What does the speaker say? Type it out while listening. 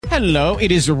Hello,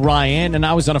 it is Ryan, and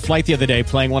I was on a flight the other day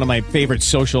playing one of my favorite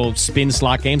social spin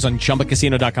slot games on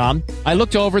ChumbaCasino.com. I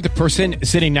looked over at the person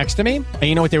sitting next to me, and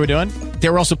you know what they were doing? They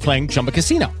were also playing Chumba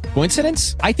Casino.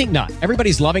 Coincidence? I think not.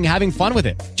 Everybody's loving having fun with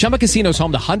it. Chumba Casino is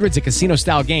home to hundreds of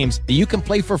casino-style games that you can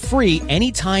play for free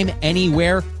anytime,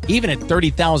 anywhere, even at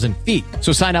 30,000 feet.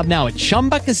 So sign up now at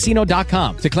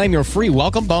ChumbaCasino.com to claim your free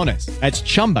welcome bonus. That's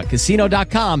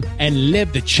ChumbaCasino.com and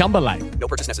live the Chumba life. No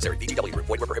purchase necessary. VGW. Void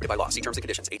were prohibited by law. See terms and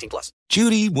conditions. 18+.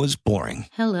 Judy was boring.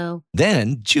 Hello.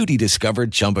 Then Judy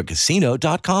discovered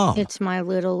ChumbaCasino.com. It's my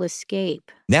little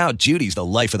escape. Now Judy's the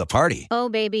life of the party. Oh,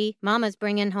 baby, mama's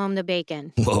bringing home the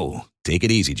bacon. Whoa, take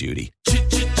it easy, Judy.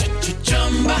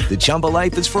 The Chumba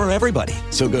life is for everybody.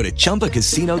 So go to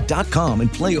ChumbaCasino.com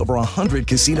and play over 100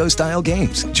 casino-style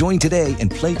games. Join today and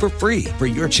play for free for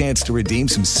your chance to redeem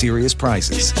some serious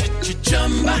prizes.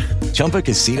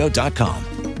 ChumbaCasino.com.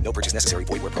 No purchase necessary.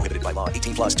 Void were prohibited by law.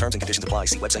 18+. Terms and conditions apply.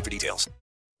 See website for details.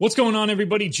 What's going on,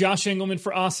 everybody? Josh Engelman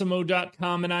for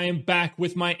Awesemo.com, and I am back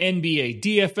with my NBA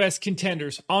DFS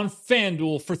contenders on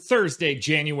FanDuel for Thursday,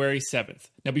 January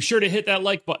 7th. Now be sure to hit that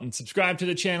like button, subscribe to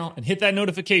the channel, and hit that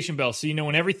notification bell so you know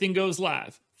when everything goes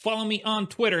live. Follow me on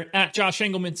Twitter at Josh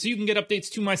Engelman so you can get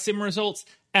updates to my sim results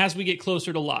as we get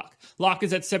closer to lock. Lock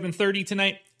is at 7:30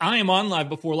 tonight. I am on live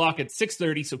before lock at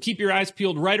 6:30, so keep your eyes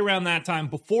peeled right around that time.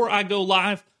 Before I go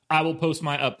live, I will post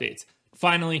my updates.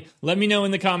 Finally, let me know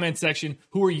in the comments section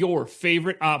who are your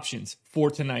favorite options for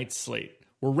tonight's slate.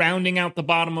 We're rounding out the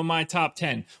bottom of my top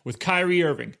 10 with Kyrie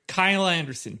Irving, Kyle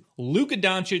Anderson, Luka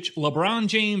Doncic, LeBron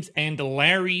James, and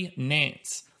Larry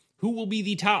Nance. Who will be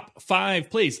the top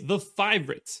 5 plays, the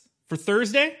favorites for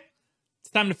Thursday?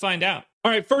 It's time to find out. All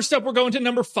right, first up, we're going to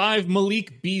number 5,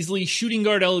 Malik Beasley, shooting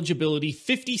guard eligibility,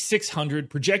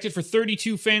 5,600, projected for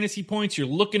 32 fantasy points. You're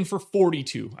looking for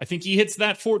 42. I think he hits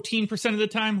that 14% of the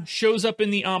time, shows up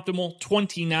in the optimal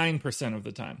 29% of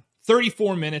the time.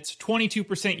 34 minutes,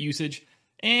 22% usage,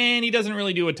 and he doesn't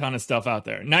really do a ton of stuff out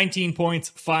there. 19 points,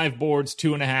 5 boards,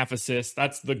 2.5 assists.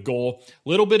 That's the goal.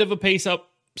 Little bit of a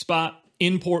pace-up spot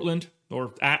in Portland.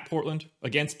 Or at Portland,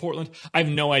 against Portland. I have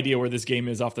no idea where this game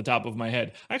is off the top of my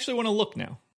head. I actually want to look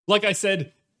now. Like I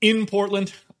said, in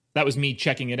Portland, that was me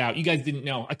checking it out. You guys didn't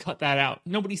know. I cut that out.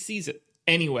 Nobody sees it.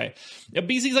 Anyway,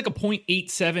 Beasley's like a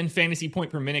 0.87 fantasy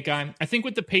point per minute guy. I think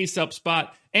with the pace up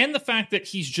spot and the fact that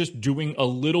he's just doing a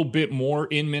little bit more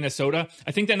in Minnesota,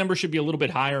 I think that number should be a little bit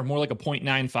higher, more like a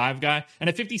 0.95 guy. And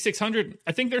at 5,600,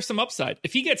 I think there's some upside.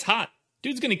 If he gets hot,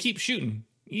 dude's going to keep shooting.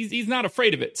 He's not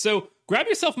afraid of it. So grab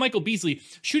yourself Michael Beasley.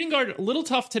 Shooting guard, a little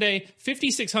tough today.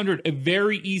 5,600, a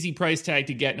very easy price tag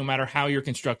to get no matter how you're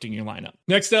constructing your lineup.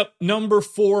 Next up, number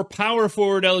 4, power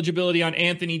forward eligibility on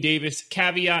Anthony Davis.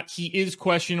 Caveat, he is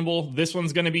questionable. This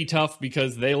one's going to be tough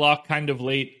because they lock kind of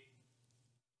late.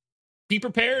 Be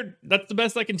prepared. That's the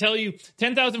best I can tell you.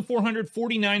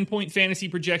 10,449 point fantasy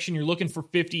projection. You're looking for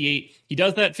 58. He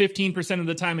does that 15% of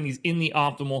the time, and he's in the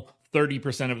optimal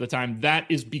 30% of the time. That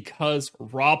is because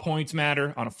raw points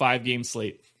matter on a 5-game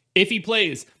slate. If he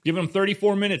plays, give him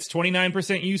 34 minutes,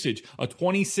 29% usage, a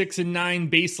 26-9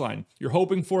 baseline. You're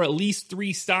hoping for at least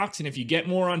 3 stocks, and if you get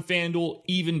more on FanDuel,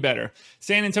 even better.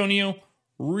 San Antonio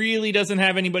really doesn't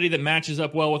have anybody that matches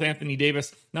up well with Anthony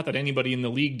Davis. Not that anybody in the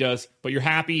league does, but you're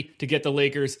happy to get the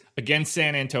Lakers against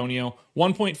San Antonio.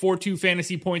 1.42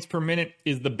 fantasy points per minute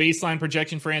is the baseline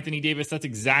projection for Anthony Davis. That's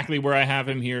exactly where I have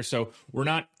him here. So we're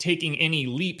not taking any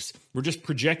leaps. We're just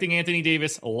projecting Anthony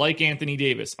Davis like Anthony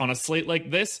Davis. On a slate like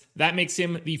this, that makes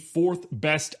him the 4th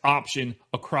best option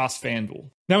across FanDuel.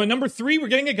 Now at number 3, we're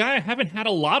getting a guy I haven't had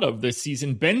a lot of this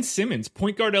season. Ben Simmons,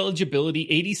 point guard eligibility,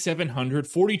 8,700,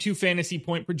 42 fantasy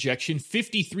point projection,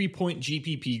 53 point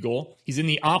GPP goal. He's in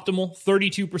the optimal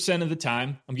 32% of the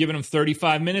time. I'm giving him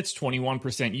 35 minutes,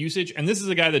 21% usage. And this is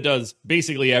a guy that does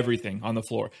basically everything on the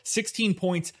floor. 16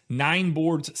 points, 9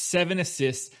 boards, 7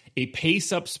 assists, a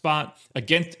pace-up spot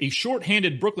against a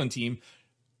shorthanded Brooklyn team.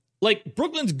 Like,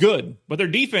 Brooklyn's good, but their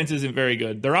defense isn't very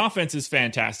good. Their offense is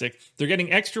fantastic. They're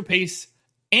getting extra pace,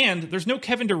 and there's no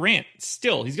Kevin Durant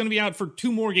still. He's going to be out for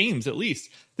 2 more games at least.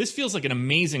 This feels like an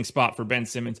amazing spot for Ben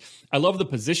Simmons. I love the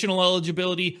positional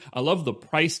eligibility. I love the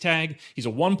price tag. He's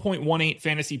a 1.18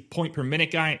 fantasy point per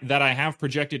minute guy that I have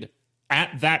projected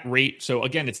at that rate. So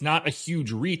again, it's not a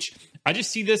huge reach. I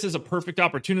just see this as a perfect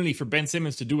opportunity for Ben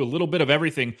Simmons to do a little bit of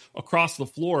everything across the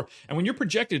floor. And when you're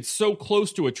projected so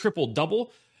close to a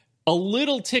triple-double, a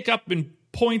little tick up in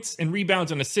points and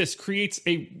rebounds and assists creates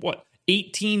a,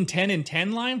 18, 10, and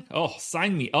 10 line? Oh,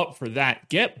 sign me up for that.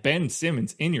 Get Ben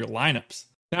Simmons in your lineups.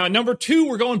 Now, at number 2,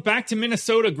 we're going back to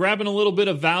Minnesota, grabbing a little bit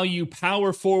of value.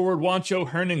 Power forward Juancho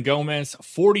Hernan-Gomez,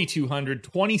 4,200,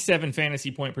 27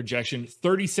 fantasy point projection,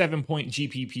 37-point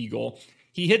GPP goal.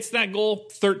 He hits that goal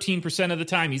 13% of the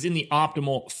time. He's in the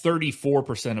optimal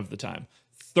 34% of the time.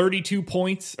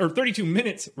 32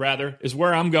 minutes rather, is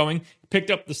where I'm going. Picked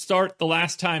up the start the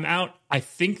last time out. I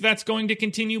think that's going to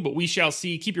continue, but we shall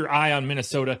see. Keep your eye on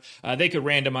Minnesota. They could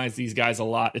randomize these guys a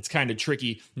lot. It's kind of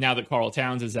tricky now that Karl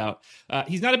Towns is out.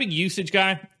 He's not a big usage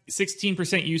guy,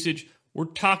 16% usage. We're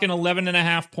talking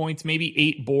 11.5 points, maybe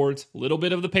 8 boards, a little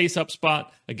bit of the pace up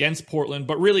spot against Portland.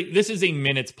 But really, this is a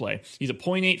minutes play. He's a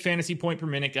 0.8 fantasy point per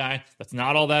minute guy. That's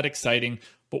not all that exciting.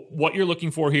 But what you're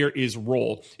looking for here is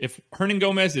roll. If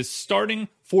Hernan-Gomez is starting,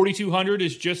 4,200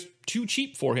 is just too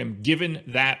cheap for him, given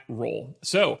that role.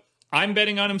 So I'm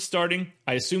betting on him starting.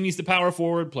 I assume he's the power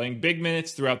forward, playing big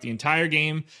minutes throughout the entire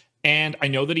game. And I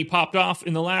know that he popped off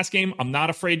in the last game. I'm not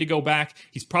afraid to go back.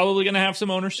 He's probably going to have some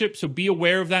ownership, so be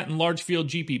aware of that in large field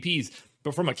GPPs.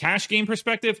 But from a cash game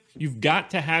perspective, you've got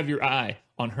to have your eye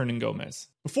on Hernan-Gomez.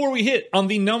 Before we hit on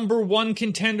the number 1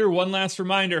 contender, one last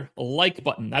reminder, a like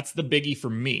button. That's the biggie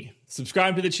for me.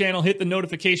 Subscribe to the channel, hit the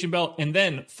notification bell, and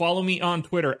then follow me on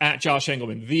Twitter at Josh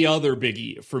Engelman, the other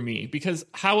biggie for me. Because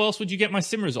how else would you get my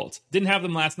sim results? Didn't have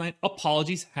them last night.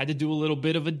 Apologies. Had to do a little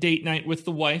bit of a date night with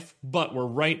the wife, but we're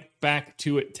right back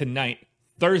to it tonight,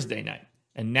 Thursday night.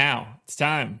 And now it's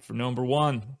time for number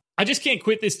 1. I just can't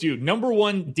quit this dude. Number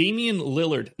 1, Damian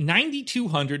Lillard,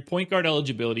 9,200 point guard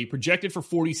eligibility, projected for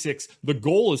 46. The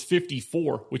goal is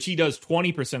 54, which he does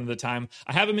 20% of the time.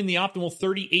 I have him in the optimal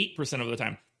 38% of the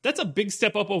time. That's a big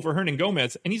step up over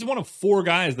Hernan-Gomez, and he's one of 4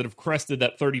 guys that have crested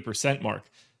that 30% mark.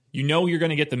 You know you're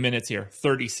going to get the minutes here,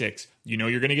 36. You know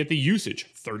you're going to get the usage,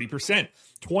 30%.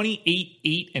 28,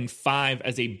 8, and 5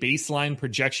 as a baseline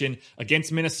projection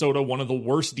against Minnesota, one of the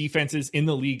worst defenses in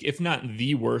the league, if not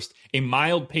the worst. A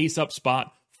mild pace-up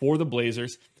spot for the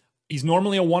Blazers. He's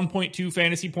normally a 1.2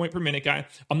 fantasy point per minute guy.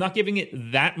 I'm not giving it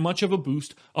that much of a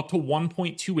boost, up to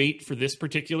 1.28 for this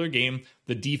particular game.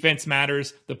 The defense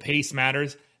matters, the pace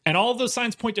matters, and all of those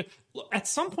signs point to, at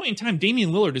some point in time,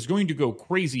 Damian Lillard is going to go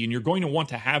crazy, and you're going to want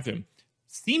to have him.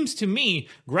 Seems to me,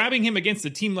 grabbing him against a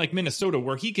team like Minnesota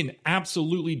where he can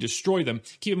absolutely destroy them.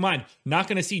 Keep in mind, not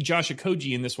going to see Josh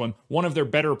Okogie in this one of their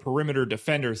better perimeter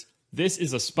defenders. This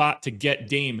is a spot to get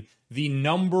Dame, the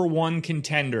number 1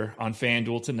 contender on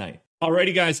FanDuel tonight.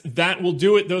 Alrighty, guys, that will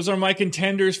do it. Those are my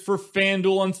contenders for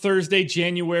FanDuel on Thursday,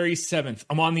 January 7th.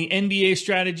 I'm on the NBA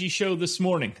Strategy Show this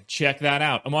morning. Check that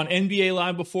out. I'm on NBA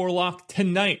Live Before Lock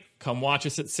tonight. Come watch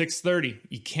us at 6:30.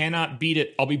 You cannot beat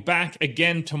it. I'll be back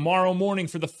again tomorrow morning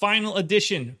for the final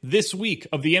edition this week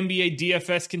of the NBA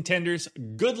DFS Contenders.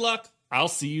 Good luck. I'll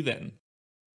see you then.